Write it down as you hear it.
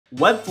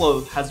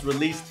Webflow has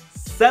released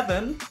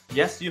 7,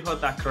 yes, you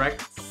heard that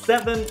correct,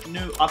 7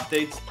 new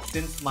updates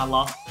since my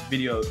last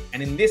video.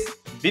 And in this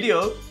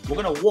video, we're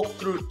going to walk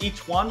through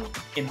each one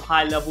in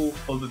high-level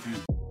overview.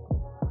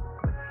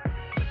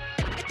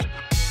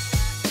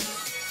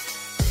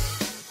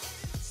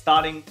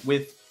 Starting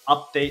with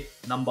update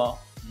number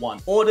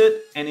 1.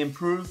 Audit and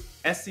improve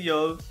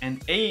SEO and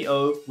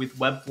AEO with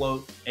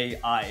Webflow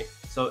AI.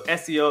 So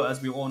SEO,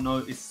 as we all know,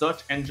 is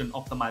search engine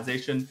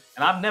optimization.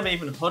 And I've never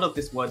even heard of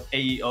this word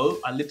AEO.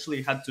 I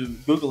literally had to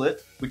Google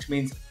it, which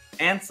means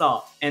answer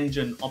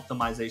engine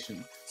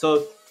optimization.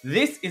 So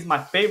this is my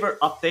favorite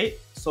update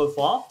so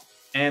far.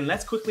 And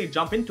let's quickly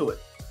jump into it.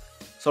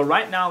 So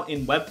right now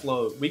in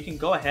Webflow, we can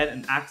go ahead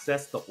and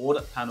access the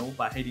audit panel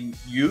by hitting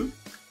U.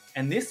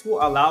 And this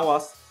will allow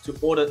us to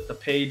audit the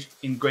page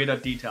in greater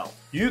detail.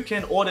 You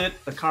can audit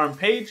the current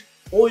page,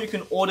 or you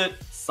can audit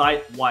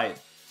site-wide.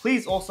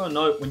 Please also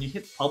note when you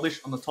hit publish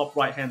on the top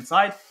right-hand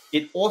side,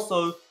 it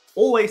also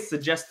always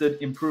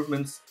suggested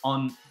improvements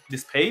on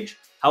this page.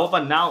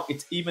 However, now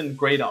it's even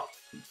greater.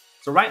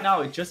 So right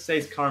now it just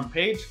says current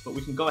page, but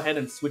we can go ahead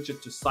and switch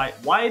it to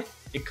site-wide.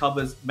 It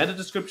covers meta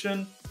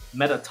description,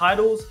 meta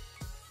titles,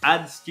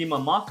 add schema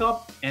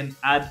markup, and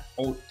add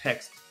alt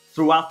text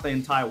throughout the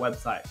entire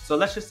website. So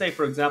let's just say,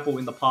 for example,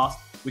 in the past,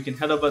 we can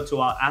head over to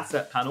our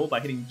asset panel by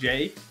hitting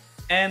J.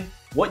 And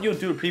what you'll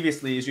do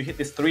previously is you hit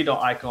this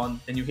 3-dot icon,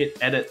 then you hit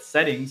edit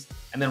settings.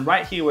 And then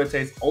right here where it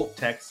says alt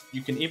text,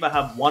 you can either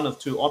have one of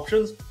two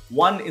options.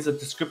 One is a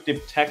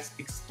descriptive text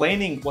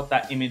explaining what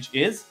that image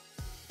is.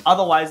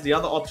 Otherwise, the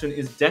other option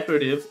is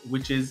decorative,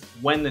 which is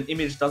when an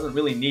image doesn't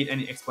really need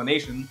any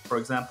explanation. For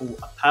example,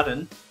 a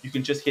pattern, you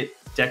can just hit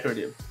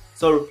decorative.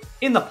 So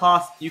in the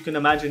past, you can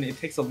imagine it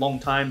takes a long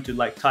time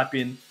to type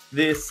in,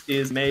 this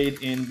is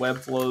made in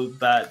Webflow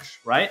badge,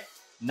 right?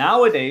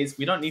 Nowadays,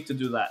 we don't need to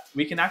do that.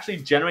 We can actually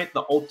generate the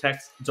alt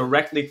text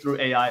directly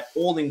through AI,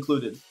 all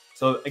included.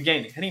 So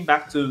again, heading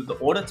back to the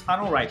audit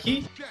panel right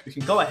here, we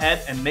can go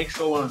ahead and make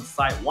sure we're on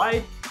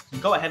site-wide. You can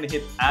go ahead and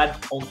hit add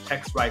alt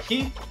text right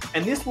here.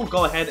 And this will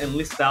go ahead and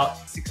list out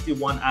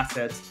 61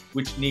 assets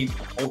which need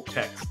alt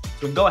text. So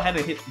we can go ahead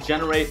and hit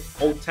generate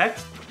alt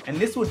text. And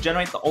this will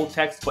generate the alt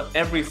text for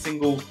every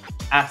single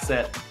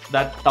asset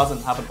that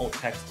doesn't have an alt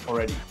text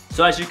already.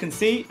 So as you can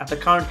see, at the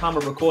current time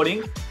of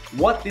recording,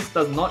 what this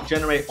does not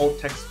generate alt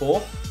text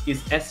for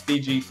is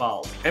SVG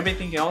files.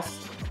 Everything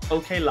else,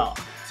 okay la.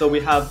 So we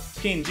have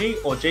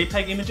PNG or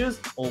JPEG images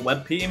or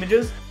WebP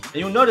images. And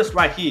you'll notice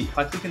right here, if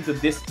I click into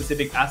this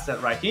specific asset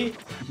right here,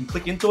 you can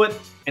click into it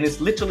and it's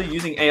literally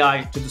using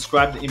AI to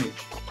describe the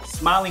image.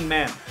 Smiling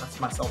man, that's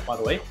myself by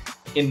the way,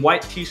 in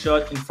white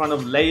t-shirt in front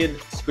of layered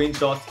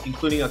screenshots,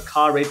 including a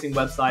car racing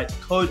website,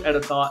 code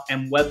editor,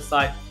 and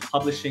website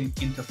publishing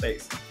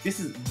interface. This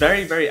is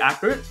very, very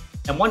accurate.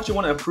 And once you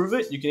want to improve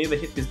it, you can either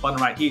hit this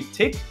button right here,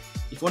 tick.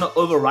 If you want to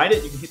override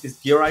it, you can hit this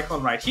gear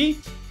icon right here.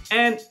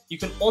 And you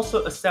can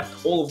also accept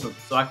all of them.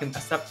 So I can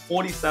accept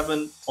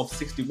 47 of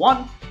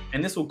 61,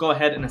 and this will go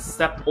ahead and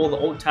accept all the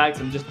alt tags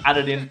and just add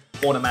it in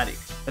automatic.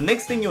 The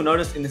next thing you'll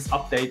notice in this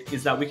update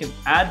is that we can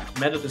add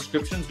meta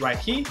descriptions right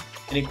here,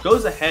 and it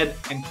goes ahead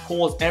and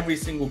crawls every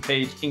single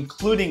page,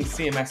 including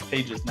CMS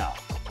pages now.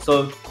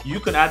 So you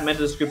can add meta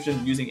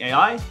description using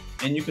AI,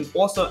 and you can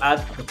also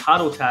add the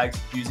title tags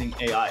using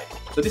AI.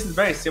 So this is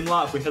very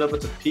similar. If we head over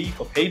to P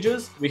for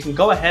pages, we can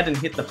go ahead and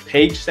hit the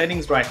page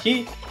settings right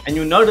here, and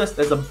you'll notice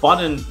there's a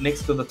button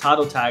next to the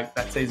title tag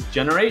that says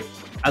generate,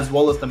 as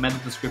well as the meta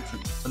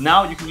description. So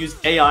now you can use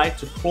AI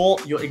to crawl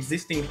your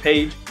existing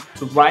page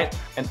to write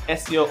an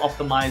SEO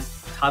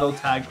optimized title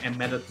tag and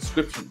meta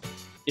description.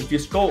 If you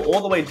scroll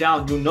all the way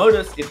down, you'll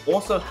notice it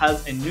also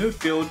has a new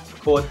field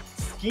called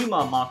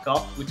schema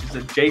markup, which is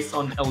a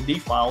JSON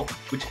LD file,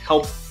 which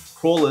helps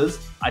crawlers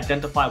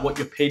identify what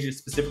your page is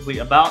specifically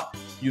about.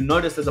 You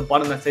notice there's a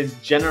button that says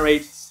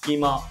generate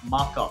schema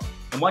markup.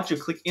 And once you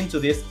click into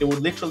this, it will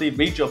literally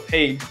read your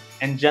page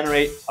and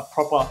generate a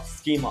proper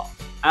schema.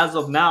 As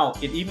of now,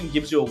 it even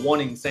gives you a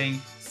warning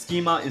saying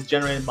schema is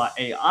generated by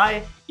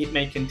AI. It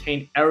may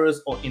contain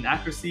errors or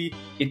inaccuracy.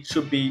 It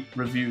should be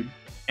reviewed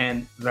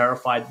and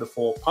verified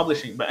before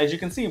publishing. But as you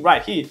can see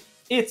right here,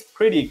 it's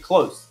pretty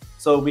close.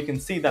 So we can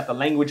see that the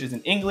language is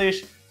in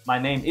English. My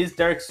name is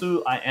Derek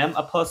Su. I am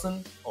a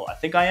person, or I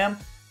think I am.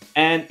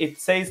 And it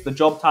says the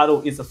job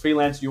title is a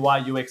freelance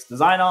UI UX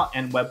designer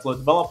and Webflow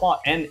developer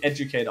and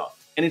educator.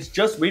 And it's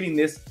just reading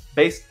this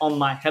based on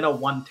my header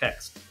 1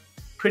 text.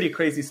 Pretty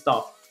crazy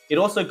stuff. It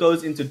also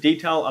goes into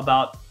detail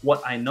about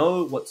what I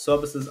know, what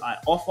services I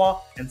offer,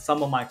 and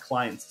some of my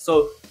clients.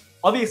 So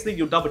obviously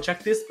you'll double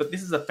check this, but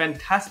this is a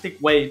fantastic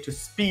way to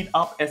speed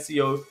up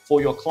SEO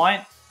for your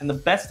client. And the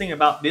best thing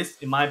about this,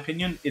 in my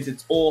opinion, is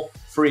it's all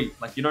free.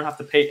 You don't have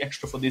to pay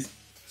extra for this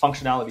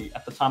functionality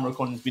at the time of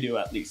recording this video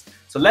at least.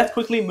 So let's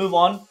quickly move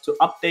on to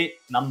update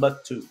number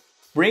 2.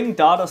 Bring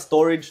data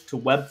storage to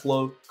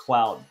Webflow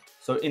Cloud.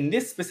 So in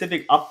this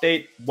specific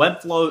update,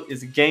 Webflow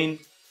is again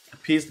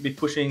appears to be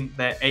pushing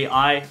their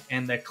AI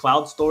and their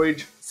cloud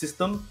storage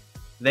system.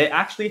 They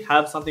actually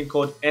have something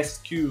called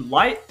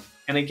SQLite,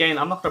 And again,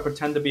 I'm not going to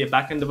pretend to be a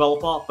backend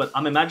developer, but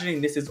I'm imagining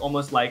this is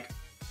almost like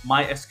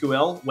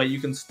MySQL, where you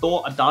can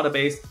store a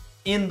database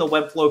in the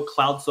Webflow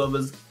cloud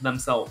servers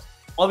themselves.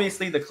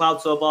 Obviously, the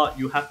cloud server,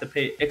 you have to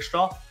pay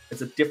extra.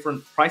 It's a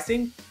different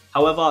pricing.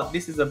 However,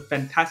 this is a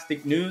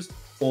fantastic news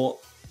for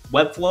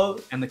Webflow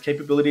and the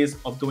capabilities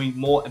of doing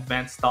more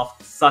advanced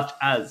stuff, such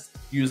as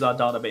user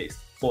database,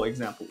 for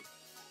example.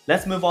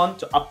 Let's move on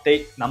to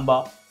update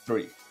number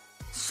 3.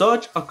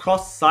 Search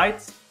across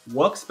sites,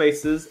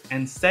 workspaces,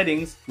 and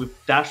settings with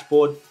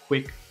dashboard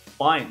quick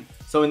find.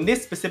 So in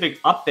this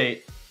specific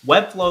update,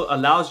 Webflow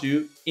allows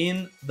you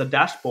in the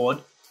dashboard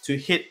to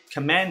hit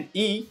Command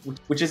E,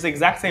 which is the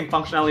exact same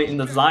functionality in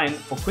design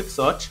for quick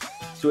search,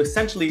 to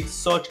essentially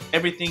search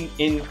everything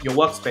in your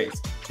workspace.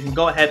 You can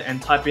go ahead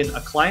and type in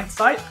a client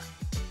site,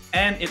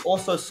 and it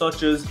also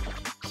searches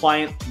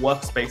client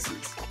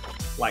workspaces,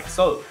 like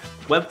so.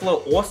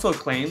 Webflow also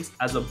claims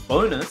as a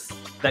bonus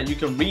that you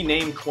can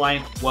rename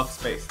client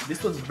workspace.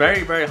 This was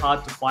very, very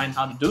hard to find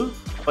how to do,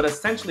 but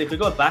essentially if you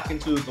go back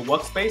into the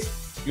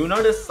workspace, you'll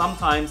notice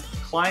sometimes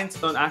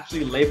clients don't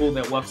actually label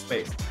their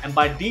workspace. And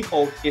by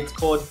default, it's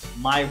called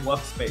My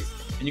Workspace.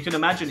 And you can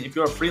imagine if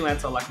you're a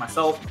freelancer like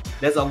myself,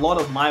 there's a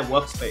lot of My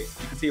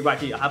Workspace. You can see right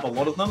here, I have a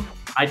lot of them.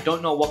 I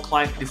don't know what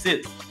client this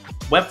is.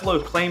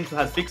 Webflow claims to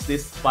have fixed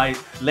this by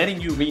letting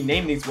you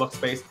rename these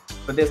workspace,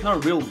 but there's no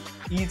real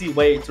easy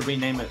way to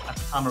rename it at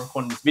the time of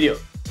recording this video.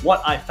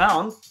 What I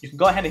found, you can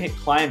go ahead and hit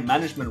client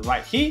management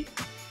right here.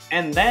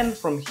 And then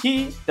from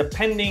here,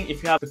 depending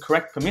if you have the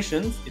correct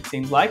permissions, it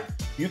seems like,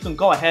 you can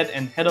go ahead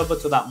and head over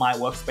to that My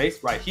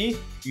Workspace right here.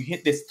 You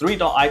hit this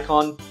 3-dot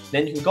icon,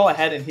 then you can go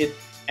ahead and hit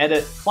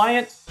edit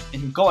client, and you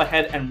can go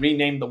ahead and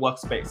rename the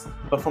workspace.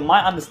 But from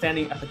my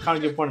understanding at the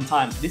current point in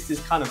time, this is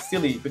kind of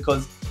silly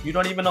because you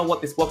don't even know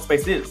what this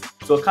workspace is.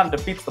 So it kind of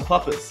defeats the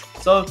purpose.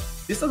 So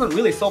this doesn't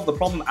really solve the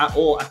problem at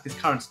all at this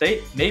current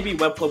state. Maybe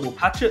Webflow will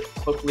patch it,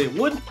 hopefully it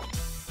would.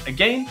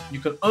 Again, you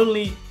can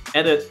only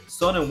edit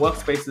certain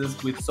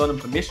workspaces with certain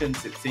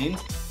permissions, it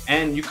seems,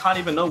 and you can't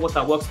even know what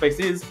that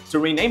workspace is to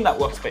rename that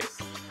workspace.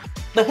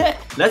 The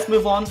heck? Let's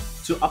move on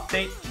to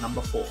update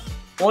number 4.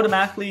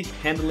 Automatically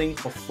handling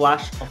for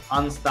flash of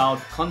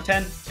unstyled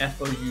content,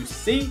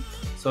 FUOC.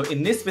 So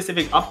in this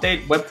specific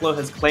update, Webflow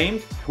has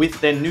claimed with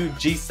their new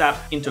GSAP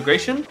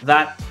integration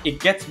that it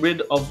gets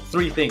rid of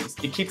 3 things.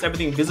 It keeps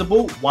everything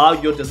visible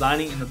while you're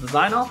designing in the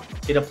designer.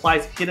 It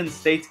applies hidden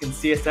states in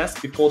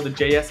CSS before the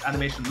JS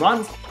animation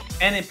runs,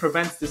 and it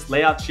prevents this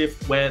layout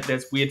shift where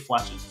there's weird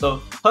flashes.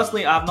 So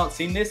personally, I have not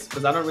seen this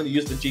because I don't really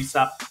use the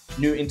GSAP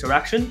new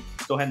interaction.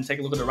 Let's go ahead and take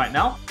a look at it right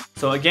now.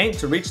 So again,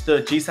 to reach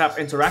the GSAP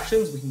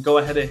interactions, we can go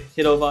ahead and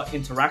hit over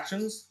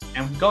interactions,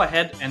 and we can go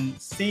ahead and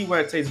see where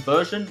it says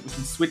version. We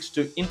can switch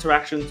to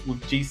interactions with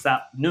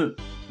GSAP new.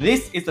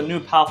 This is the new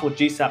powerful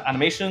GSAP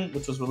animation,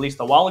 which was released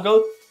a while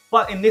ago.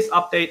 But in this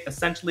update,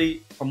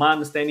 essentially, from my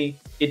understanding,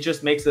 it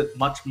just makes it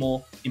much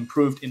more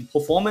improved in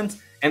performance.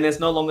 And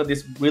there's no longer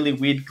this really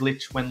weird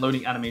glitch when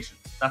loading animations.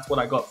 That's what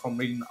I got from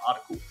reading the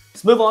article.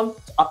 Let's move on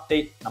to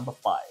update number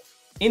 5.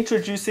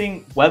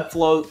 Introducing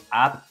Webflow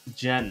App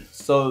Gen.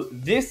 So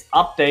this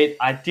update,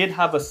 I did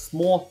have a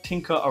small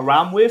tinker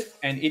around with,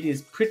 and it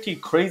is pretty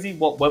crazy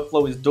what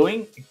Webflow is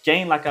doing.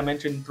 Again, like I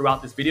mentioned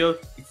throughout this video,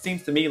 it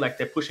seems to me like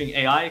they're pushing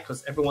AI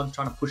because everyone's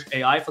trying to push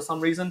AI for some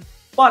reason.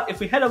 But if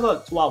we head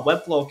over to our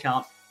Webflow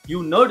account,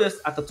 you'll notice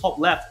at the top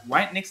left,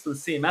 right next to the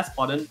CMS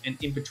button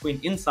and in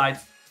between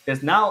insights,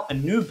 there's now a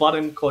new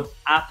button called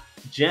App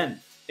Gen.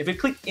 If we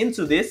click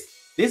into this,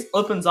 this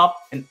opens up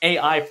an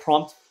AI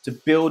prompt to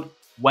build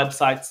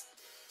websites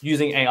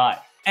using AI.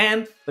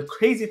 And the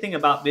crazy thing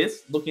about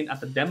this, looking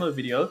at the demo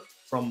video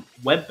from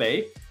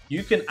WebBay,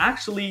 you can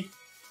actually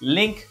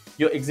link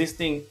your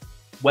existing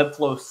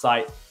Webflow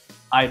site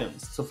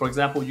items. So for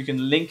example, you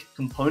can link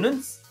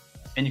components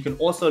and you can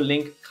also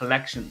link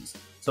collections.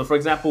 So for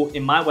example,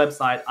 in my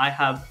website, I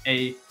have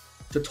a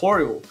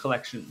tutorial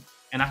collection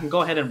and I can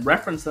go ahead and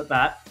reference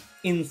that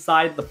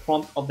inside the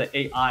prompt of the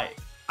AI.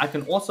 I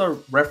can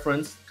also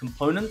reference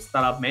components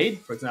that I've made,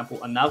 for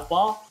example, a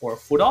navbar or a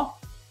footer.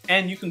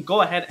 And you can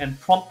go ahead and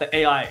prompt the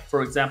AI,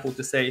 for example,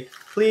 to say,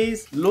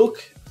 please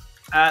look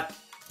at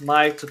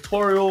my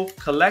tutorial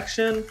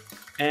collection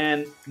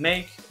and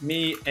make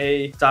me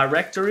a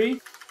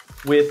directory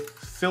with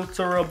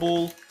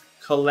filterable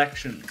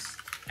collections.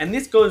 And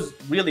this goes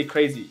really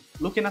crazy.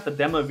 Looking at the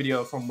demo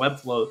video from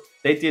Webflow,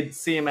 they did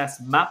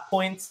CMS map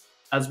points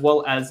as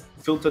well as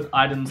filtered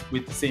items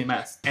with the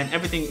CMS, and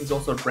everything is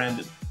also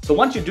branded. So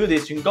once you do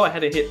this, you can go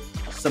ahead and hit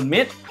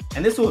submit,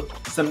 and this will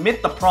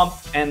submit the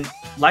prompt. And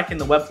like in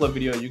the Webflow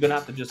video, you're gonna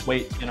have to just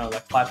wait,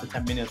 like 5 to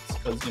 10 minutes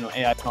because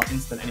AI is not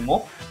instant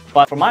anymore.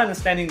 But from my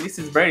understanding, this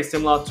is very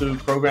similar to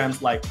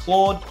programs like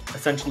Claude,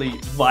 essentially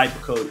vibe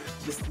code.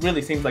 This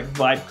really seems like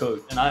vibe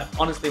code, and I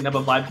honestly never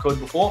vibe code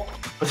before,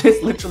 but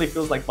this literally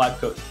feels like vibe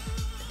code.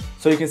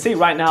 So you can see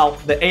right now,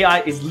 the AI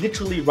is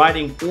literally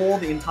writing all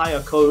the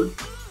entire code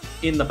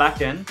in the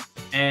backend,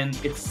 and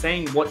it's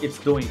saying what it's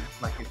doing.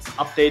 Like it's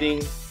updating,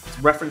 it's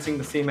referencing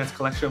the CMS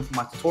collection from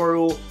my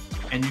tutorial,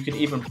 and you can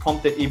even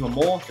prompt it even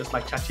more, just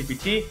like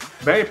ChatGPT.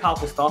 Very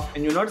powerful stuff.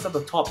 And you'll notice at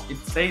the top, it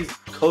says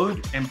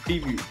code and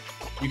preview.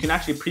 You can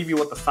actually preview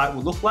what the site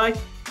will look like,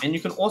 and you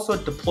can also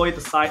deploy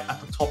the site at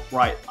the top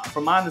right.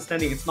 From my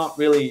understanding, it's not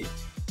really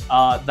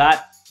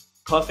that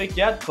perfect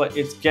yet, but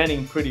it's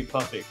getting pretty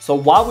perfect. So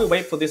while we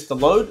wait for this to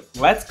load,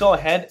 let's go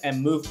ahead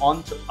and move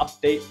on to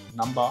update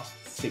number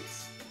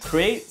 6.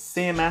 Create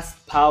CMS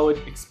powered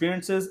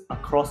experiences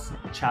across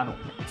the channel.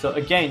 So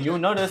again, you'll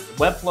notice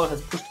Webflow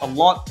has pushed a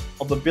lot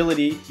of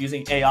ability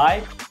using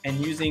AI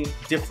and using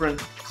different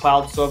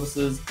cloud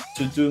services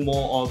to do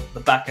more of the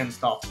backend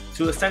stuff,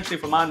 to essentially,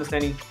 from my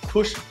understanding,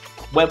 push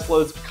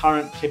Webflow's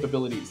current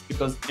capabilities.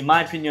 Because in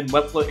my opinion,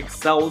 Webflow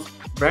excels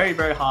very,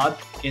 very hard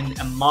in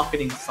a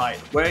marketing site.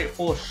 Where it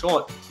falls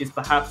short is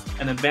perhaps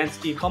an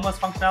advanced e-commerce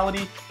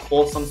functionality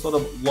or some sort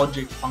of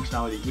logic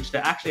functionality, which they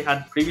actually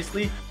had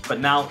previously, but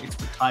now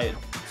it's retired.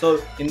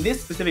 So in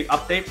this specific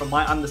update, from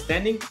my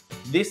understanding,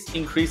 this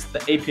increased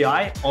the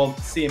API of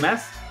CMS,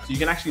 so you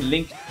can actually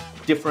link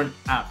different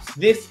apps.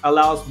 This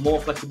allows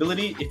more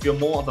flexibility if you're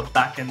more of a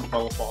backend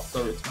developer.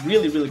 So it's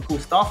really, really cool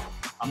stuff.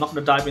 I'm not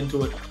going to dive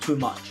into it too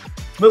much.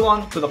 Move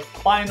on to the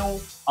final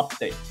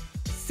update.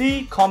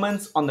 See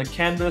comments on the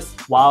canvas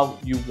while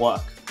you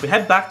work. If we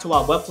head back to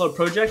our Webflow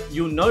project,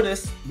 you'll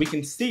notice we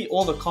can see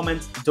all the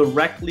comments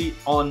directly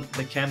on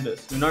the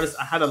canvas. You'll notice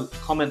I had a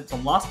comment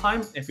from last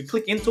time. If we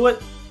click into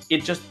it,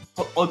 it just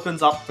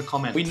opens up the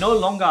comment. We no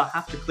longer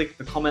have to click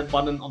the comment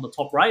button on the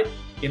top right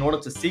in order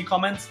to see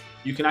comments.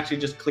 You can actually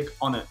just click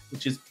on it,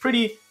 which is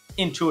pretty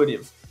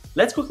intuitive.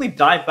 Let's quickly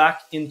dive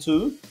back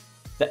into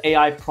the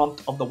AI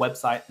prompt of the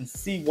website and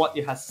see what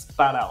it has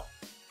spat out.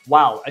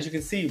 Wow, as you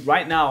can see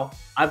right now,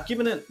 I've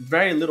given it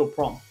very little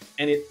prompt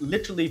and it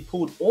literally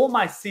pulled all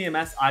my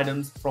CMS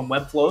items from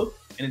Webflow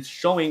and it's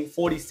showing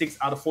 46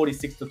 out of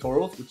 46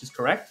 tutorials, which is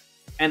correct.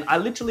 And I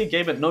literally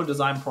gave it no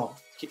design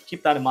prompt.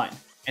 Keep that in mind.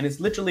 And it's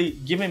literally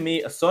giving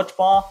me a search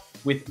bar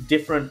with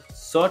different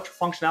search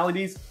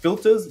functionalities,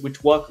 filters,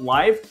 which work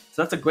live.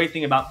 So that's a great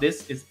thing about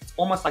this, is it's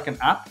almost like an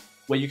app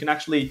where you can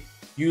actually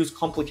use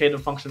complicated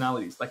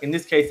functionalities. Like in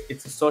this case,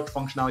 it's a search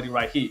functionality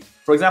right here.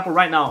 For example,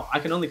 right now, I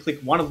can only click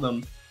one of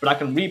them, but I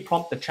can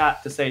re-prompt the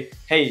chat to say,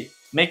 hey,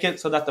 make it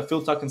so that the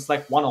filter can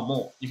select one or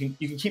more. You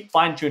can keep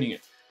fine tuning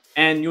it.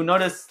 And you'll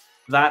notice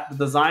that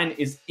the design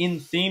is in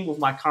theme with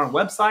my current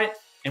website.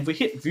 And if we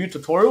hit view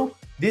tutorial,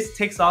 this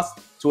takes us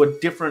to a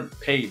different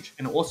page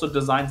and it also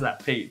designs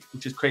that page,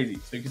 which is crazy.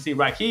 So you can see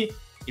right here,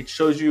 it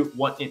shows you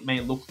what it may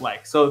look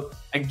like. So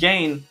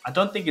again, I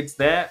don't think it's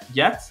there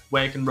yet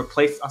where it can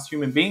replace us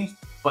human beings,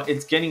 but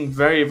it's getting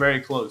very,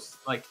 very close.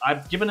 Like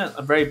I've given it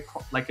a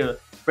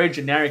very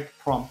generic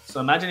prompt. So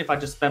imagine if I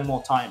just spend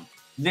more time.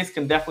 This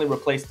can definitely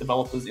replace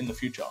developers in the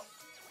future.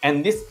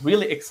 And this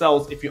really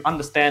excels if you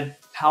understand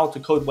how to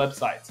code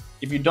websites.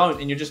 If you don't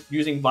and you're just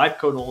using vibe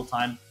code all the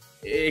time,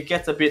 it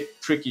gets a bit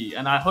tricky.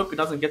 And I hope it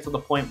doesn't get to the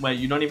point where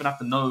you don't even have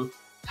to know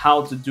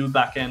how to do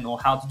backend or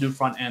how to do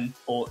front end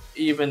or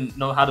even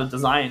know how to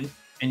design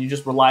and you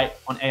just rely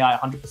on AI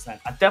 100%.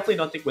 I definitely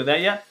don't think we're there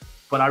yet,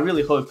 but I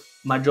really hope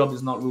my job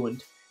is not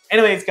ruined.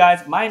 Anyways,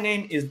 guys, my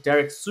name is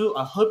Derek Su.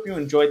 I hope you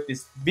enjoyed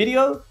this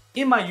video.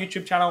 In my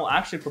YouTube channel, I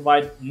actually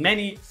provide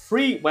many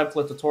free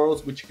Webflow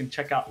tutorials, which you can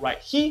check out right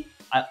here.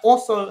 I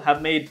also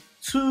have made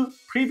 2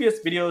 previous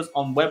videos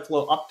on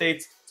Webflow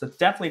updates, so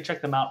definitely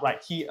check them out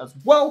right here as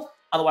well.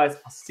 Otherwise,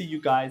 I'll see you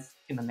guys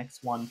in the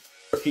next one.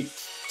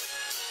 Peace.